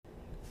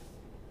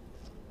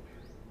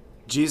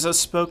Jesus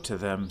spoke to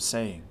them,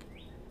 saying,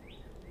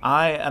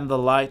 I am the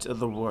light of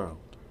the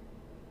world.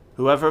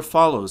 Whoever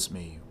follows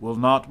me will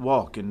not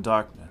walk in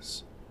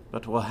darkness,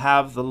 but will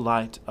have the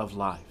light of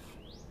life.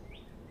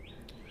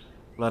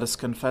 Let us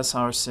confess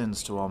our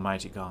sins to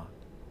Almighty God.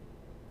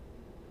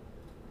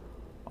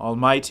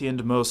 Almighty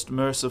and most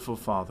merciful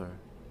Father,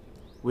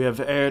 we have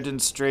erred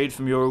and strayed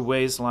from your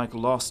ways like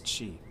lost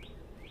sheep.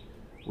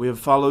 We have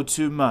followed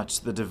too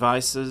much the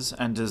devices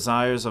and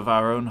desires of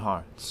our own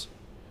hearts.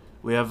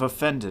 We have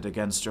offended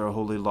against your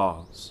holy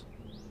laws.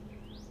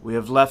 We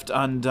have left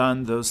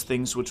undone those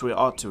things which we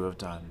ought to have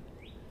done,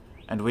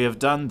 and we have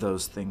done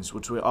those things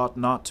which we ought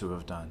not to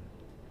have done.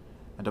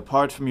 And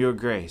apart from your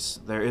grace,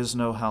 there is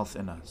no health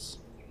in us.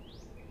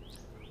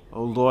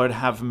 O Lord,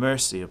 have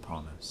mercy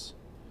upon us.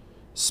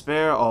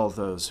 Spare all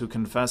those who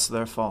confess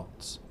their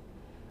faults.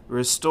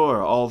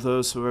 Restore all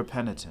those who are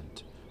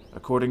penitent,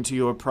 according to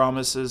your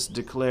promises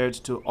declared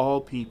to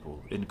all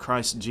people in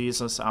Christ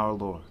Jesus our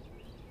Lord.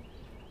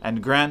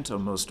 And grant, O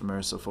most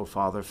merciful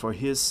Father, for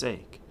his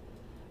sake,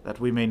 that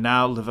we may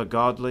now live a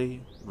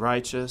godly,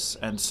 righteous,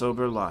 and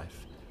sober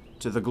life,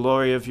 to the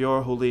glory of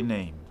your holy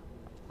name.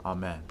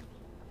 Amen.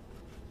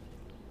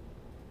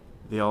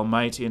 The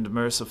Almighty and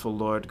merciful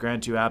Lord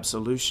grant you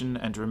absolution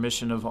and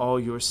remission of all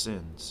your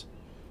sins,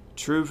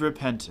 true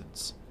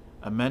repentance,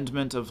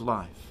 amendment of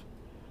life,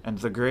 and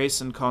the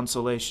grace and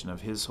consolation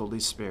of his Holy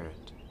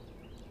Spirit.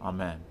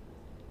 Amen.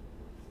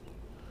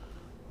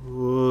 O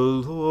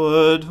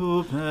Lord,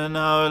 open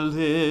our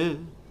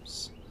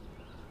lips,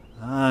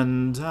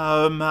 and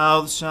our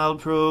mouth shall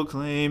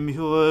proclaim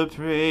your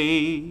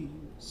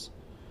praise.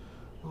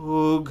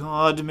 O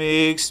God,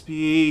 make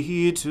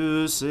speed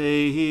to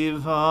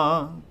save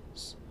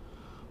us.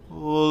 O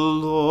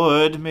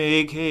Lord,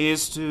 make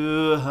haste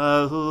to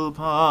help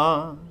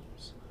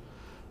us.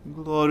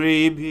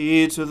 Glory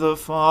be to the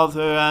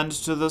Father, and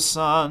to the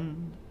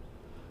Son,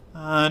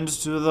 and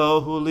to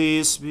the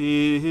Holy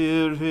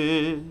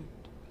Spirit,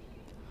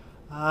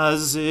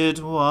 as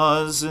it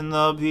was in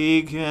the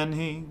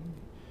beginning,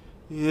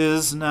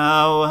 is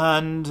now,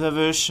 and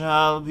ever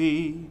shall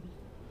be,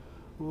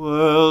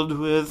 world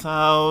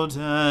without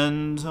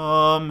end.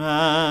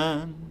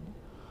 Amen.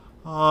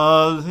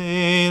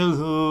 Alleluia.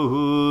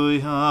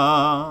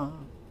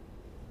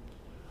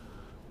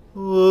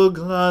 O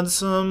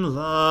gladsome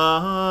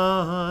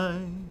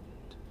light,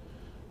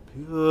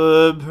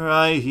 pure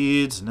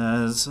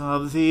brightness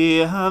of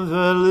the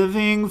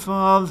ever-living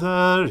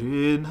Father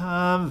in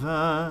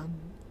heaven,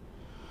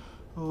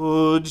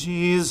 O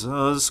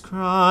Jesus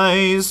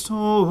Christ,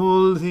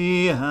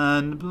 holy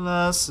and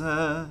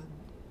blessed,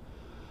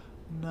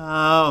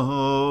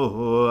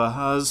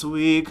 now as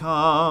we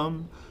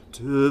come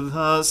to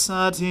the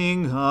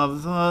setting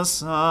of the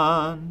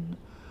sun,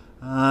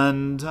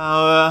 and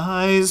our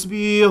eyes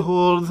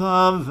behold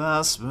the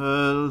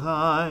vesper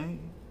light,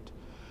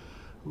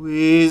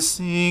 we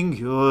sing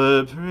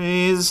your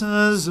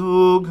praises,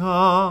 O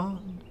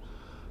God,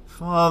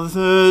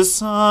 Father,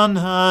 Son,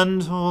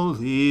 and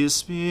Holy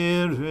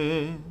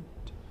Spirit.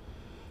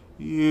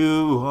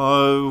 You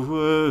are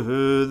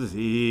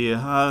worthy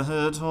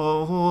at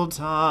all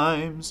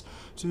times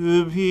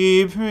to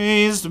be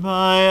praised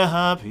by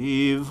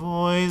happy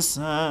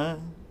voices,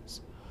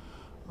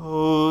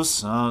 O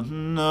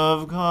Son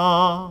of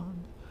God,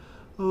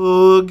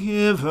 O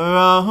Giver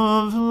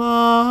of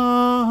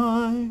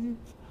life,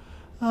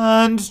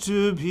 and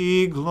to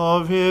be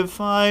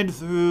glorified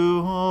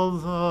through all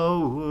the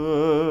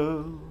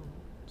world.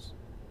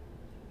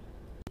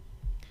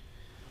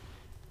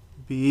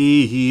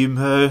 Be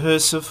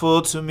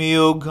merciful to me,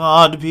 O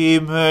God, be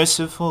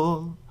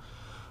merciful,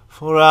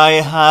 for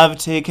I have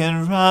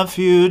taken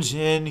refuge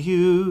in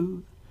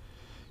you.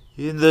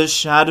 In the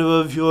shadow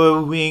of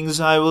your wings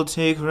I will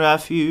take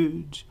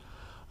refuge,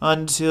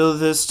 until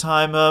this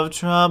time of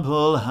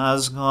trouble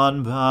has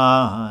gone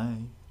by.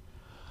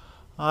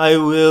 I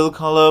will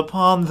call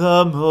upon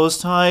the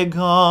Most High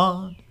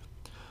God,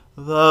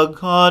 the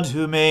God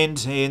who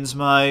maintains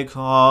my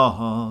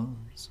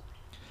cause.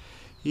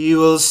 He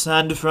will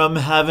send from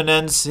heaven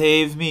and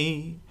save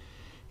me.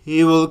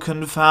 He will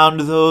confound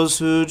those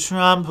who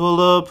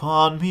trample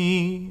upon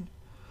me.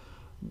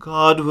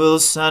 God will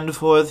send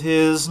forth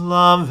his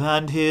love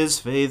and his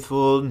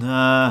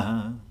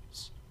faithfulness.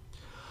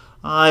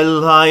 I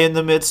lie in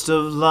the midst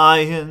of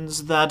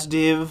lions that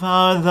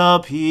devour the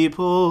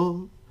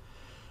people.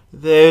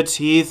 Their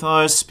teeth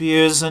are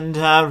spears and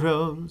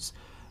arrows,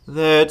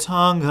 their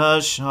tongue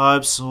a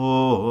sharp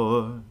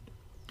sword.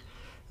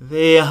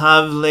 They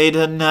have laid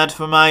a net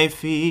for my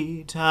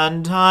feet,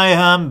 and I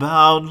am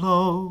bowed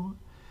low.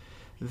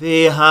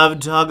 They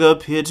have dug a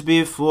pit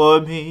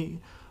before me,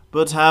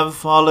 but have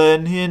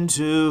fallen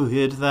into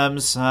it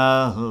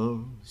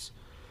themselves.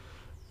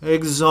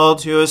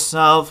 Exalt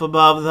yourself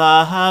above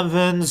the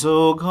heavens,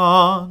 O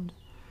God,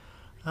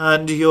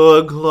 and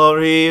your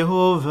glory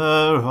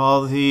over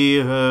all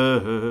the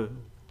earth.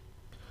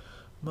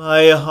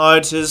 My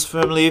heart is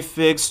firmly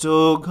fixed,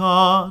 O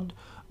God,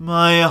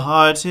 my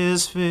heart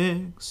is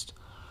fixed.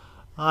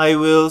 I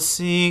will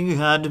sing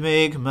and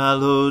make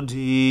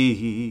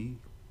melody.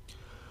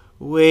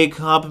 Wake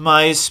up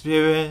my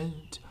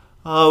spirit,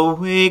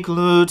 awake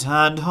lute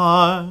and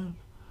harp.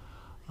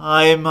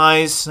 I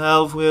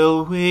myself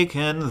will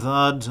waken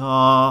the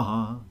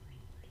dawn.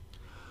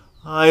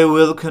 I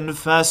will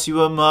confess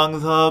you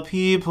among the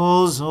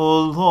peoples,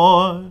 O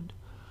Lord.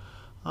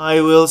 I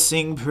will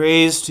sing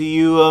praise to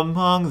you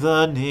among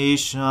the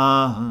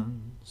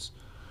nations.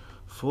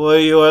 For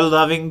your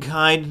loving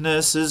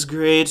kindness is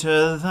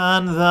greater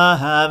than the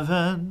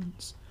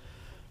heavens,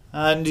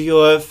 and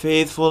your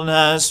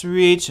faithfulness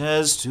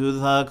reaches to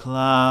the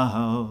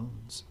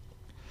clouds.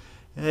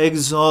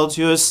 Exalt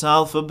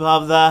yourself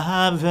above the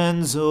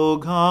heavens, O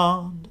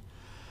God,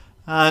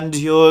 and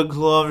your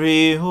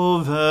glory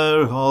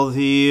over all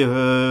the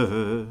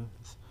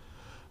earth.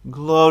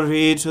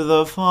 Glory to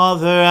the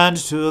Father, and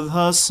to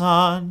the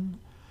Son,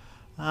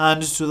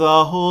 and to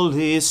the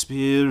Holy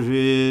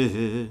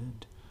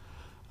Spirit,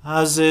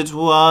 as it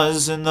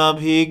was in the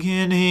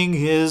beginning,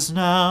 is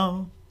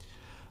now,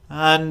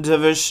 and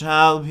ever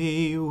shall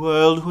be,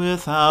 world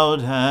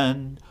without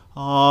end.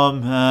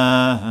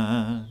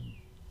 Amen.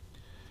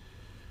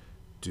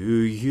 Do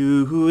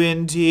you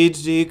indeed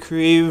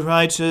decree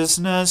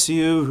righteousness,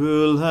 you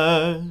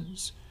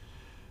rulers?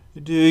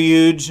 Do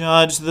you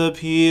judge the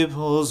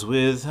peoples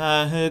with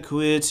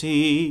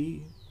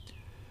equity?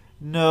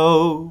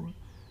 No,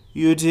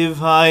 you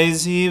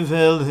devise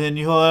evil in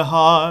your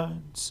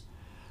hearts,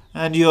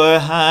 and your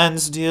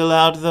hands deal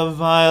out the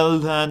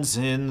violence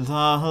in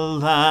the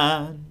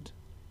land.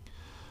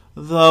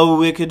 The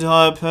wicked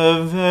are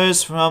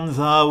perverse from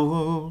the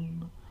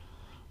womb.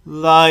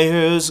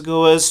 Liars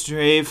go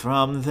astray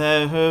from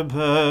their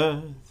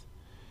birth.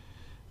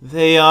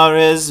 They are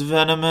as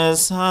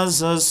venomous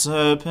as a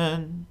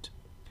serpent.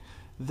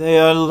 They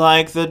are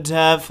like the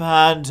deaf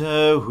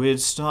adder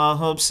which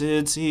stops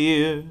its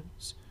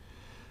ears,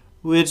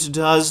 which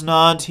does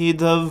not heed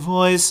the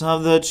voice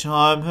of the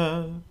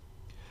charmer,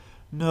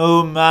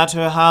 no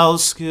matter how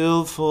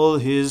skillful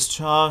his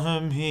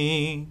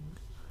charming.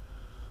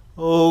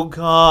 O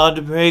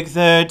God, break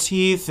their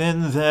teeth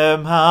in their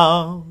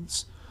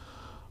mouths.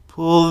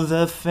 Pull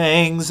the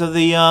fangs of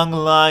the young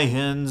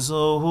lions,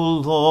 O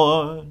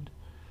Lord.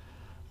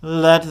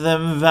 Let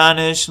them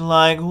vanish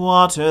like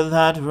water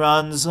that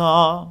runs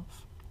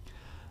off.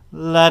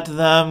 Let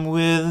them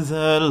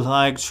wither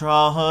like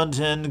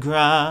trodden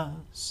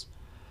grass.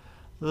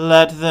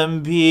 Let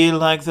them be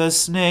like the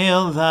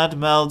snail that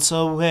melts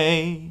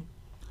away,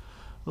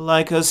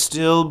 like a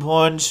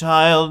stillborn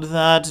child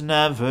that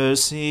never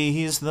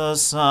sees the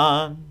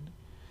sun.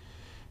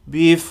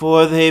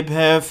 Before they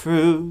bear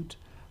fruit,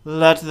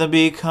 let them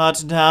be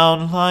cut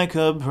down like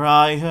a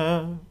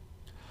briar.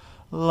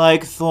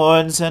 Like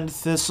thorns and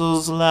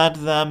thistles,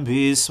 let them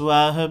be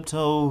swept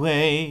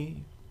away.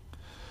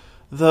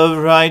 The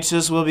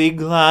righteous will be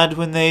glad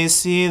when they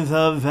see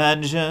the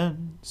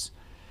vengeance.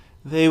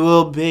 They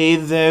will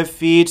bathe their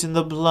feet in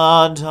the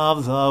blood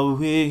of the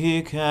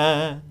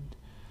wicked.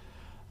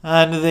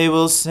 And they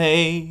will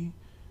say,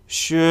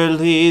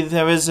 Surely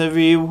there is a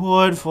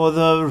reward for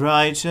the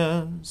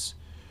righteous.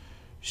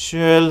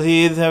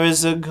 Surely there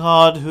is a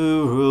God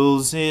who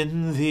rules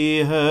in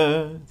the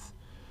earth.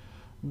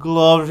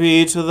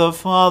 Glory to the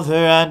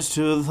Father, and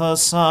to the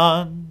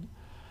Son,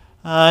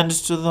 and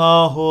to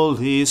the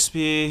Holy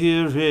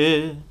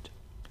Spirit,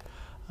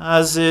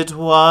 as it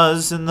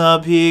was in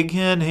the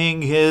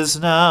beginning, is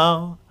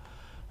now,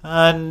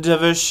 and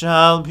ever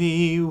shall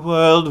be,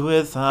 world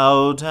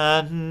without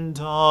end.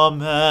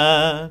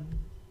 Amen.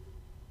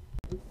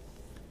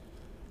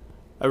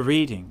 A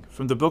reading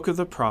from the book of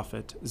the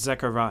prophet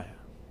Zechariah.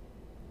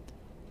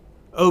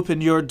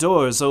 Open your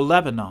doors, O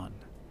Lebanon,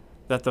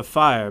 that the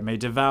fire may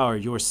devour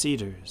your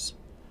cedars.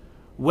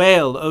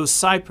 Wail, O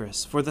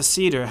cypress, for the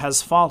cedar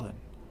has fallen,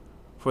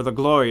 for the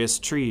glorious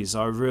trees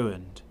are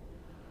ruined.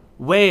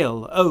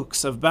 Wail,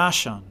 oaks of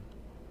Bashan,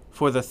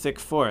 for the thick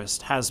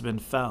forest has been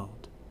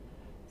felled.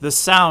 The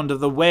sound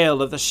of the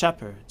wail of the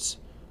shepherds,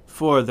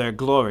 for their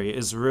glory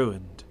is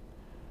ruined.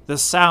 The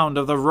sound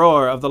of the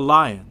roar of the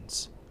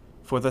lions,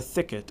 for the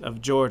thicket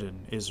of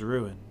Jordan is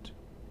ruined.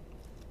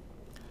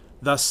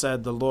 Thus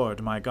said the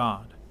Lord my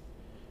God,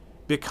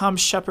 Become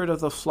shepherd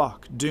of the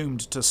flock doomed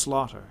to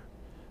slaughter.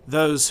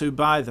 Those who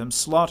buy them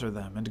slaughter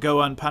them and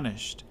go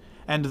unpunished,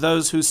 and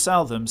those who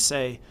sell them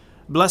say,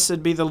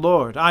 Blessed be the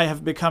Lord, I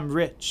have become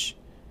rich.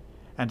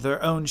 And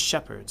their own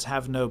shepherds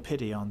have no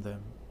pity on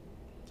them.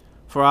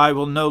 For I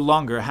will no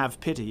longer have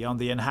pity on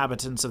the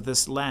inhabitants of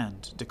this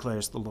land,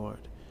 declares the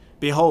Lord.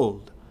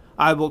 Behold,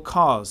 I will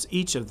cause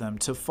each of them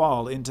to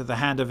fall into the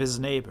hand of his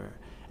neighbor,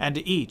 and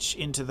each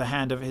into the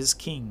hand of his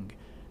king,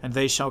 and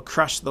they shall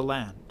crush the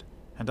land,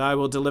 and I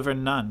will deliver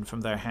none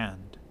from their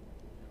hand.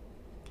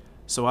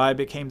 So I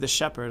became the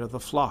shepherd of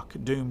the flock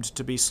doomed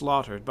to be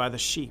slaughtered by the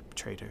sheep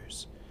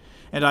traders.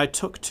 And I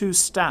took 2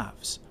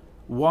 staffs,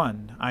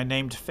 one I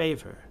named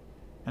Favor,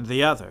 and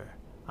the other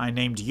I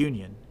named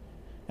Union,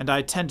 and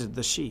I tended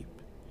the sheep.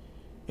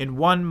 In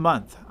 1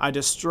 month I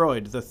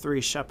destroyed the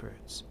 3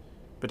 shepherds,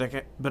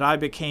 but I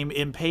became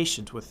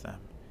impatient with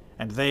them,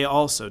 and they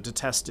also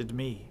detested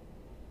me.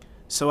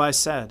 So I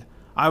said,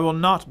 I will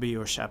not be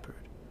your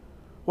shepherd,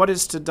 What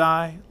is to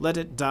die, let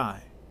it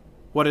die.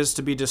 What is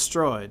to be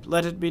destroyed,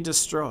 let it be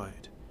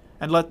destroyed.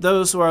 And let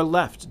those who are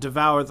left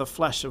devour the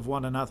flesh of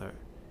one another.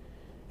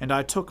 And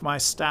I took my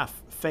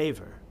staff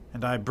favor,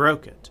 and I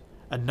broke it,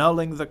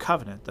 annulling the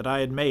covenant that I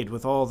had made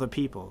with all the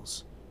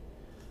peoples.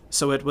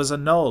 So it was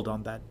annulled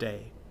on that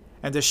day,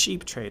 and the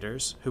sheep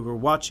traders who were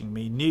watching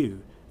me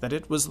knew that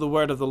it was the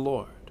word of the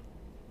Lord.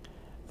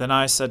 Then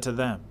I said to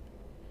them,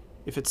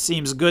 If it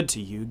seems good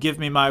to you, give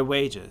me my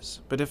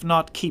wages, but if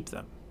not, keep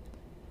them.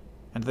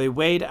 And they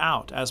weighed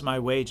out as my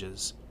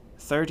wages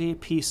 30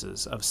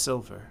 pieces of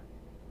silver.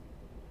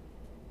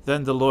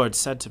 Then the Lord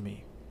said to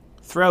me,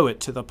 Throw it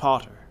to the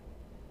potter,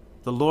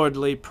 the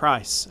lordly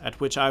price at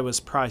which I was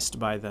priced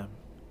by them.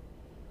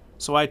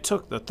 So I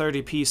took the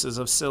 30 pieces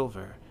of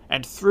silver,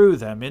 and threw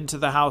them into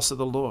the house of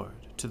the Lord,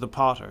 to the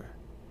potter.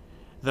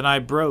 Then I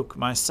broke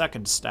my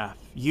second staff,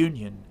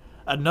 union,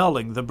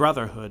 annulling the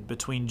brotherhood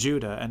between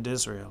Judah and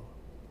Israel.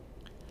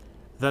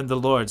 Then the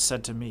Lord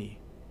said to me,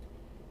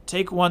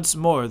 Take once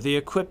more the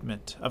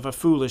equipment of a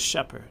foolish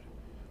shepherd,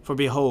 for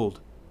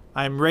behold,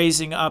 I am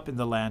raising up in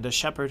the land a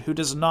shepherd who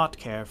does not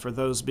care for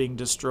those being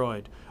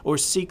destroyed, or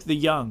seek the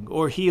young,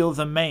 or heal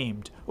the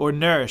maimed, or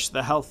nourish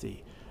the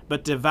healthy,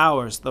 but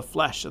devours the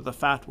flesh of the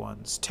fat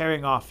ones,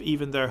 tearing off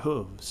even their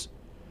hooves.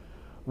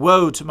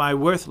 Woe to my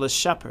worthless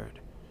shepherd,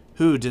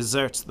 who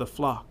deserts the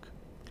flock.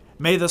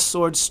 May the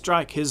sword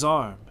strike his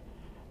arm,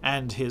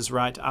 and his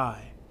right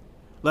eye.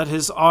 Let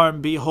his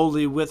arm be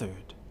wholly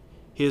withered,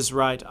 his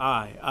right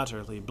eye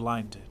utterly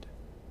blinded.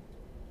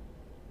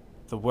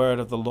 The word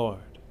of the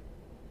Lord.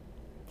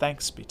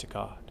 Thanks be to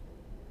God.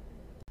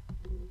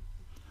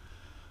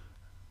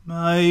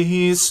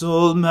 My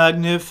soul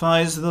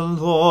magnifies the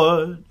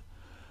Lord.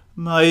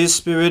 My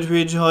spirit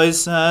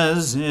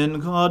rejoices in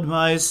God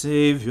my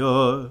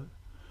Saviour.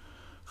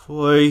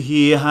 For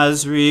he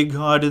has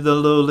regarded the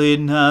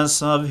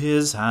lowliness of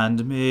his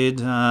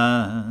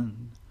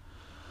handmaiden.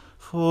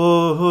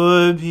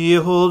 For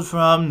behold,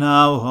 from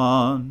now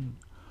on,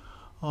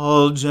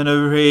 all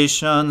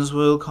generations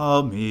will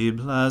call me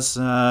blessed.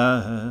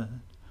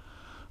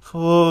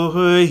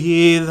 For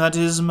he that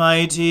is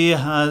mighty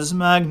has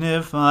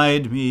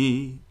magnified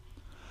me,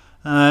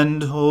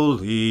 and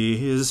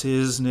holy is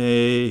his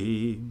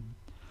name.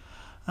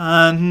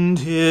 And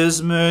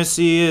his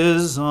mercy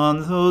is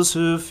on those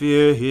who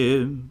fear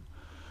him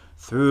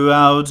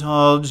throughout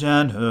all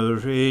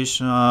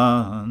generations.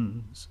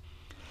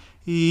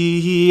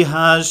 He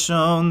has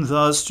shown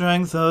the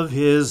strength of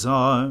his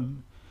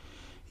arm.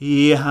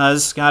 He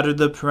has scattered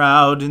the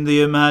proud in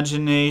the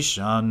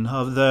imagination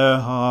of their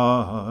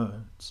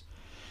hearts.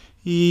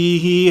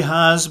 He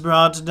has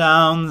brought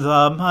down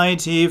the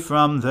mighty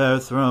from their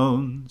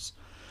thrones,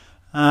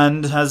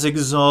 and has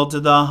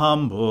exalted the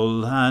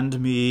humble and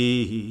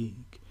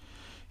meek.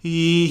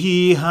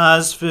 He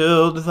has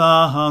filled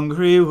the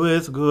hungry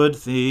with good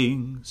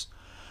things,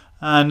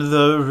 and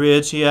the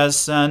rich he has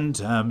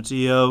sent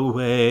empty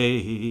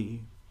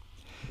away.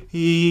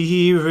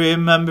 He,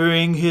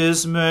 remembering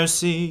his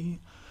mercy,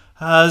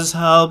 has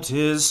helped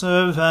his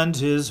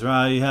servant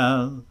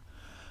Israel,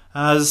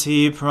 as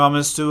he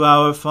promised to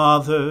our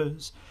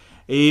fathers,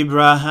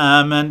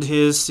 Abraham and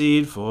his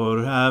seed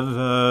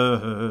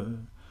forever.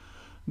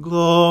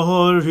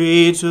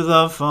 Glory to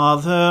the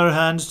Father,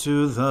 and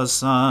to the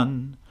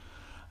Son,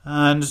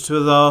 and to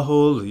the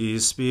Holy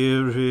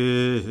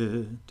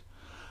Spirit,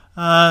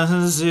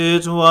 as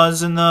it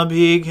was in the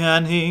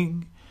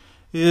beginning,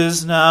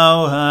 is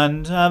now,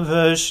 and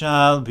ever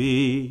shall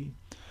be,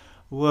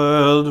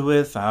 world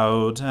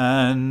without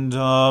end.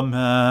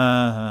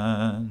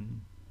 Amen.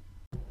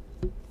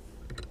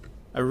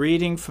 A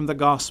reading from the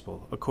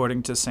Gospel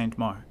according to St.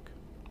 Mark.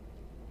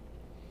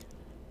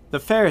 The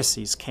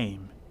Pharisees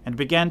came and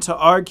began to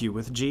argue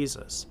with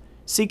Jesus,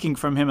 seeking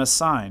from him a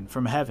sign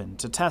from heaven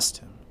to test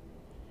him.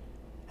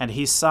 And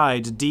he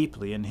sighed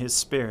deeply in his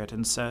spirit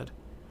and said,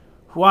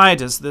 Why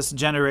does this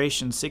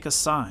generation seek a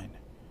sign?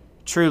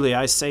 Truly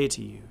I say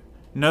to you,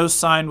 no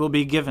sign will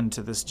be given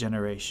to this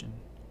generation.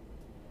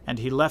 And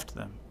he left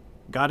them,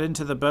 got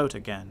into the boat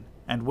again,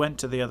 and went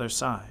to the other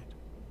side.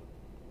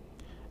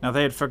 Now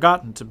they had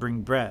forgotten to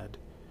bring bread,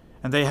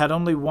 and they had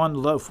only one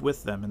loaf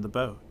with them in the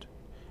boat.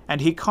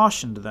 And he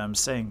cautioned them,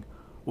 saying,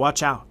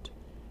 Watch out,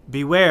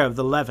 beware of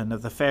the leaven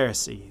of the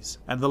Pharisees,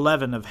 and the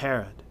leaven of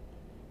Herod.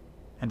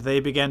 And they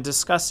began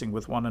discussing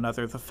with one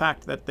another the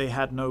fact that they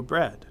had no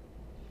bread.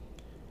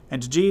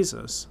 And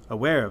Jesus,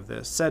 aware of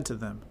this, said to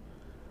them,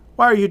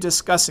 Why are you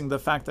discussing the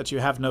fact that you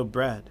have no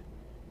bread?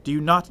 Do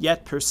you not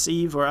yet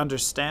perceive or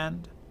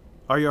understand?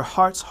 Are your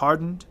hearts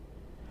hardened?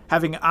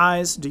 Having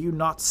eyes, do you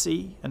not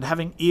see? And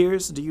having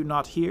ears, do you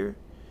not hear?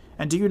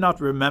 And do you not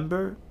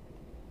remember?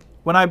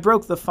 When I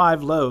broke the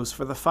 5 loaves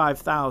for the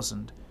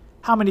 5,000,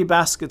 how many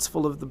baskets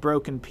full of the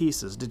broken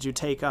pieces did you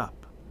take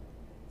up?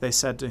 They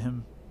said to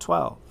him,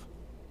 12.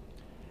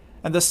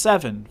 And the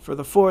 7 for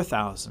the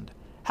 4,000,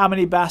 how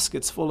many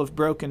baskets full of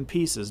broken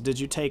pieces did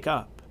you take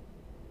up?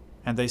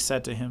 And they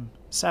said to him,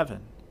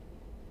 7.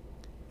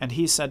 And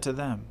he said to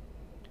them,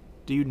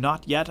 Do you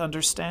not yet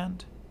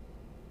understand?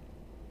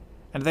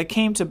 And they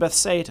came to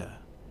Bethsaida,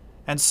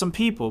 And some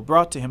people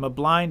brought to him a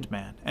blind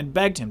man, and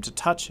begged him to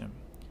touch him.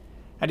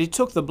 And he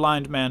took the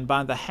blind man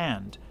by the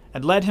hand,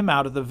 and led him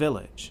out of the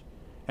village.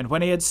 And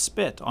when he had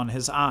spit on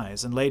his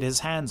eyes, and laid his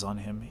hands on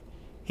him,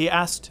 he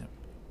asked him,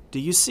 Do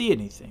you see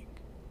anything?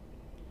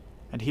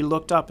 And he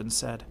looked up and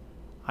said,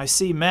 I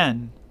see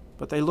men,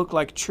 but they look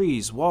like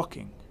trees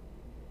walking.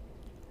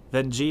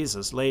 Then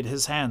Jesus laid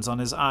his hands on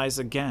his eyes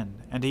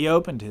again, and he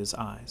opened his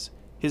eyes.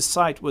 His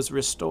sight was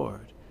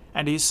restored,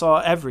 and he saw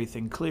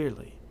everything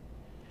clearly.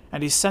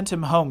 And he sent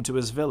him home to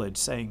his village,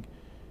 saying,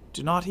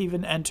 Do not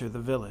even enter the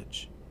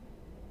village.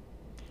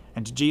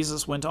 And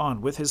Jesus went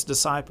on with his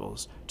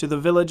disciples to the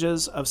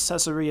villages of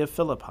Caesarea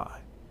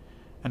Philippi.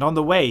 And on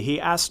the way he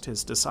asked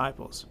his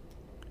disciples,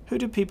 Who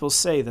do people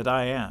say that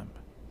I am?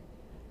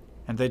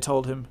 And they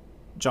told him,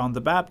 John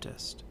the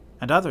Baptist,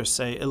 and others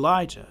say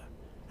Elijah,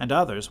 and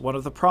others one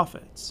of the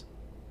prophets.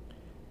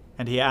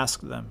 And he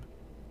asked them,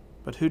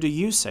 But who do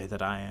you say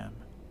that I am?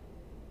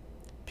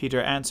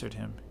 Peter answered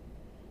him,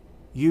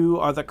 You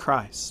are the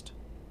Christ.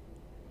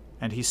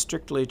 And he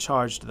strictly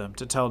charged them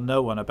to tell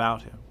no one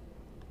about him.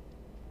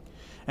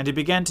 And he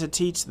began to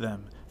teach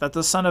them that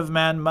the Son of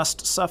Man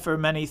must suffer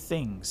many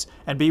things,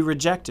 and be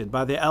rejected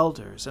by the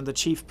elders and the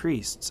chief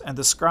priests and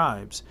the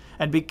scribes,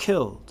 and be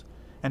killed,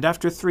 and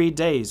after 3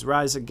 days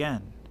rise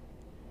again.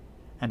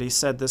 And he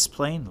said this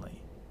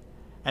plainly.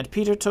 And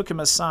Peter took him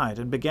aside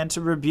and began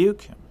to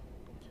rebuke him.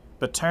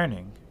 But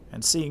turning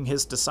and seeing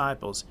his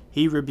disciples,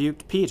 he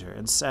rebuked Peter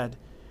and said,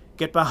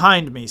 Get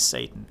behind me,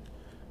 Satan,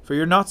 for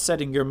you're not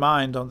setting your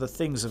mind on the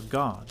things of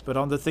God, but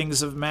on the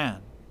things of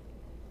man.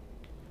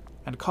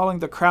 And calling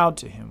the crowd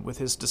to him with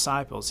his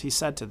disciples, he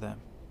said to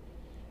them,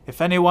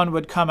 If anyone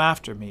would come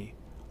after me,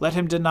 let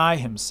him deny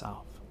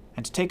himself,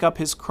 and take up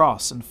his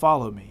cross and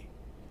follow me.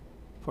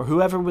 For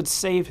whoever would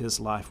save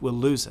his life will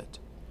lose it,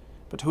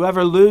 but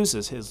whoever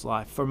loses his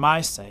life for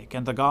my sake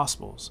and the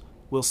gospel's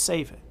will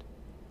save it.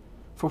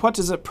 For what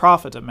does it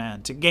profit a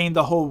man to gain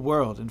the whole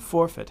world and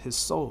forfeit his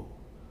soul?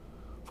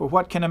 For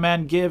what can a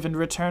man give in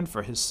return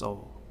for his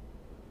soul?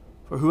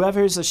 For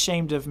whoever is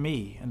ashamed of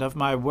me and of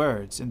my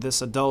words in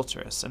this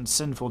adulterous and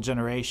sinful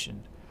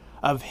generation,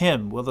 of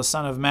him will the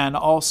Son of Man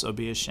also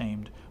be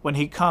ashamed when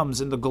he comes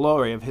in the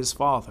glory of his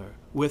Father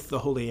with the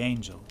holy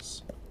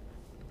angels.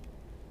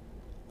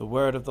 The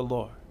word of the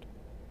Lord.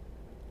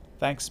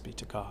 Thanks be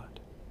to God.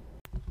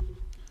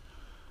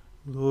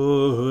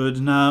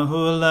 Lord, now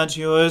let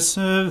your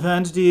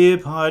servant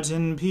depart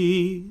in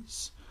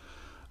peace,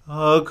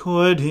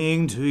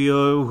 according to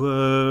your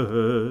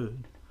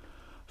word.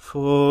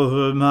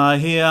 For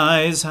my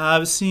eyes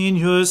have seen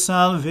your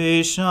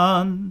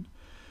salvation,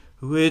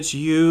 which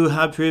you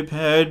have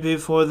prepared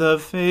before the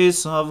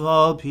face of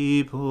all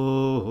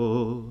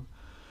people,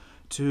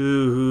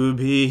 to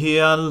be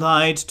a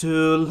light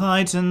to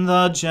lighten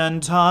the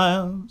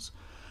Gentiles,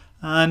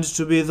 and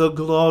to be the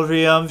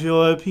glory of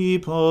your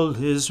people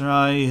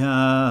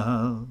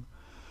Israel.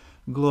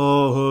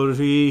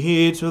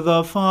 Glory to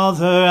the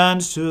Father,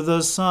 and to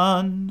the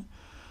Son,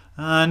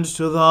 and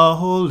to the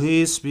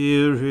Holy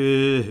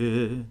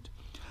Spirit,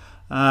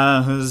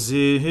 as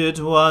it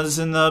was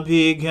in the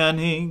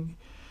beginning,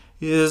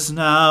 is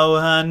now,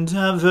 and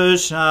ever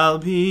shall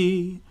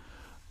be,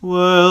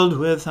 world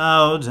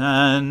without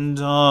end.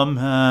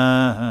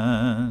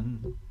 Amen.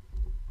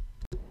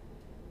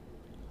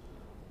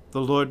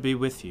 The Lord be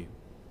with you.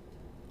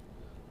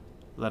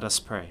 Let us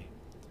pray.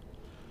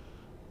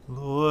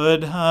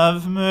 Lord,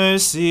 have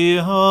mercy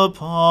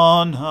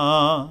upon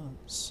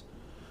us.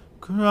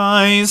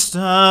 Christ,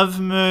 have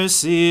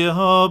mercy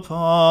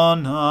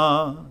upon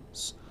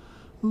us.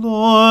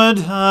 Lord,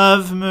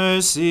 have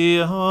mercy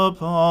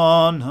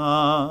upon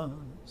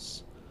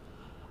us.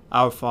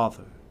 Our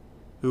Father,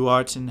 who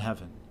art in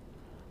heaven,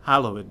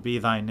 hallowed be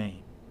thy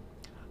name.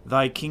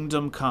 Thy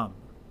kingdom come,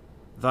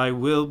 thy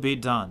will be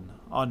done,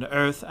 on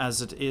earth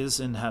as it is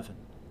in heaven.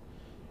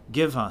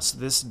 Give us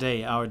this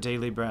day our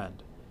daily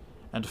bread,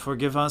 and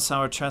forgive us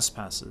our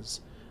trespasses,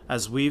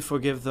 as we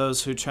forgive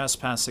those who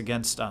trespass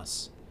against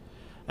us.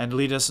 And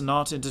lead us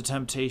not into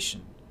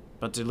temptation,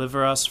 but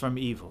deliver us from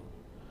evil.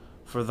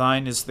 For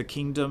thine is the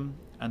kingdom,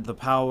 and the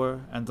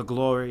power, and the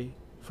glory,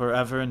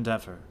 forever and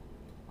ever.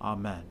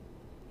 Amen.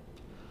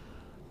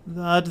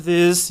 That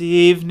this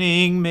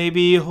evening may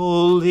be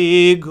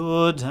holy,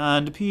 good,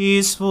 and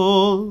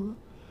peaceful,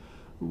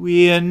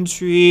 we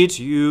entreat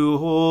you,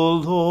 O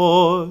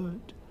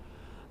Lord,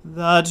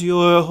 that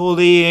your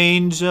holy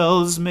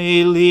angels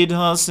may lead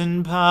us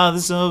in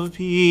paths of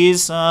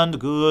peace and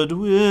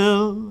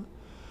goodwill.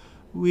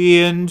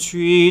 We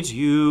entreat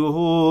you,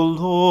 O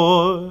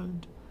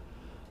Lord,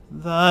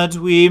 that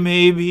we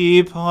may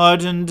be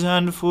pardoned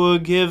and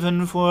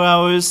forgiven for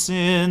our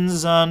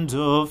sins and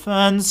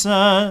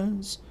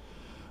offenses.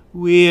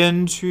 We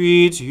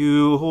entreat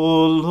you,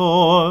 O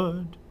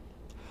Lord,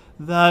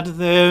 that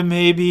there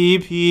may be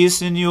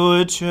peace in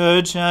your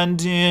church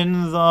and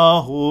in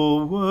the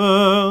whole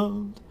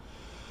world.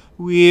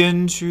 We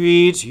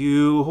entreat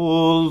you,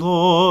 O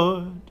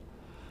Lord,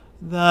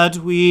 that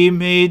we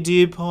may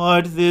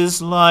depart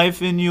this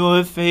life in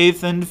your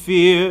faith and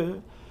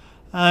fear,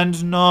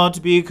 and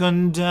not be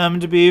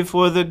condemned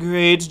before the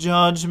great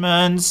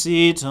judgment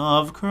seat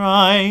of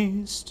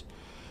Christ,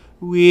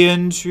 we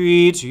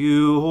entreat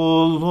you,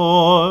 O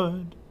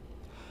Lord,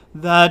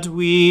 that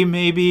we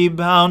may be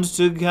bound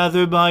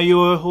together by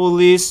your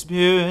Holy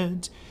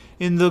Spirit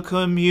in the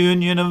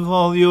communion of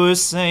all your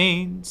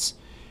saints,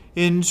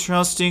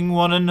 entrusting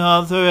one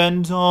another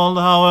and all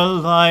our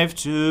life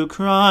to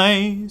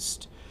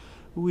Christ.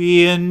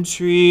 We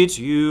entreat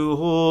you,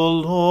 O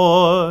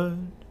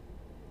Lord.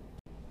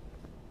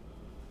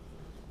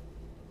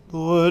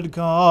 Lord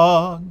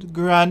God,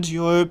 grant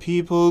your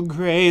people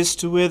grace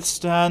to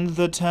withstand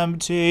the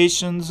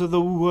temptations of the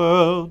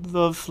world,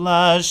 the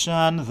flesh,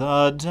 and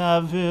the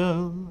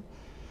devil,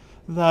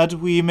 that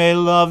we may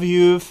love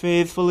you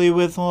faithfully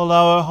with all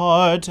our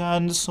heart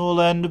and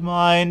soul and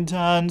mind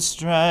and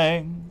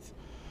strength.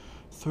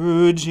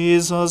 Through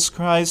Jesus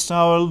Christ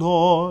our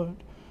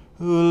Lord,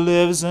 who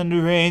lives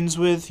and reigns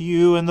with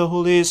you in the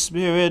Holy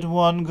Spirit,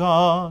 one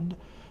God,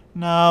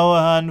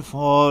 now and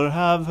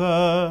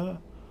forever.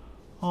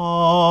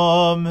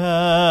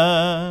 Amen.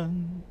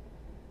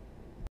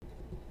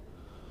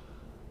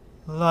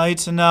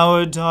 Lighten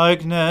our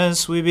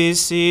darkness, we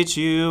beseech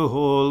you,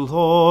 O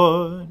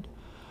Lord,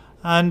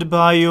 and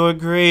by your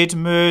great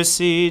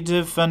mercy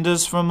defend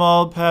us from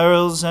all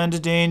perils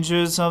and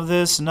dangers of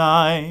this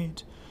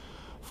night,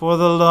 for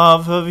the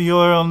love of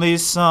your only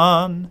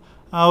Son,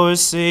 our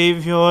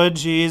Saviour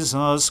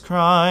Jesus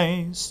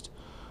Christ.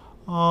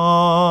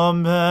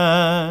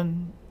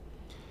 Amen.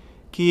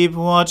 Keep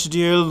watch,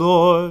 dear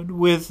Lord,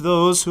 with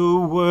those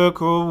who work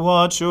or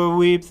watch or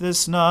weep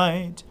this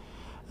night,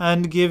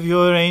 and give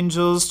your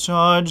angels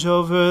charge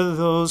over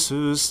those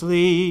who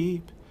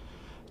sleep.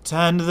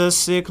 Tend the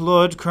sick,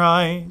 Lord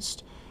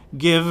Christ.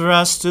 Give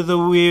rest to the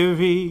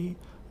weary.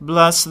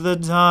 Bless the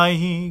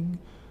dying.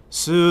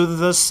 Soothe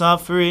the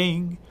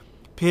suffering.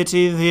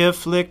 Pity the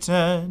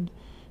afflicted.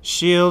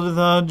 Shield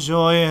the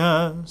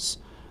joyous.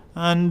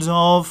 And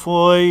all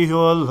for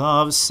your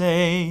love's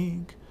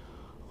sake.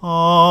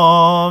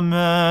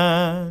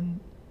 Amen.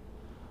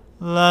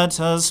 Let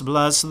us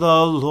bless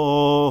the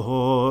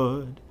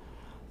Lord.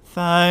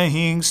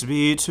 Thanks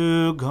be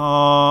to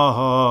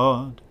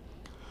God.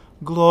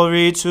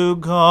 Glory to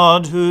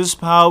God, whose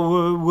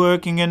power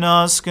working in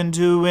us can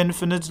do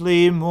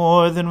infinitely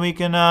more than we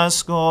can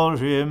ask or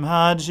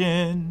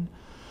imagine.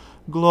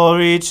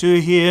 Glory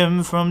to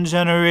him from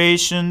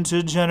generation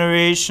to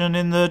generation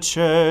in the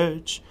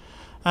church,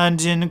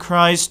 and in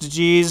Christ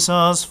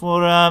Jesus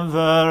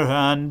forever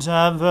and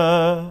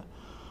ever.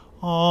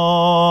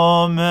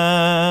 Amen.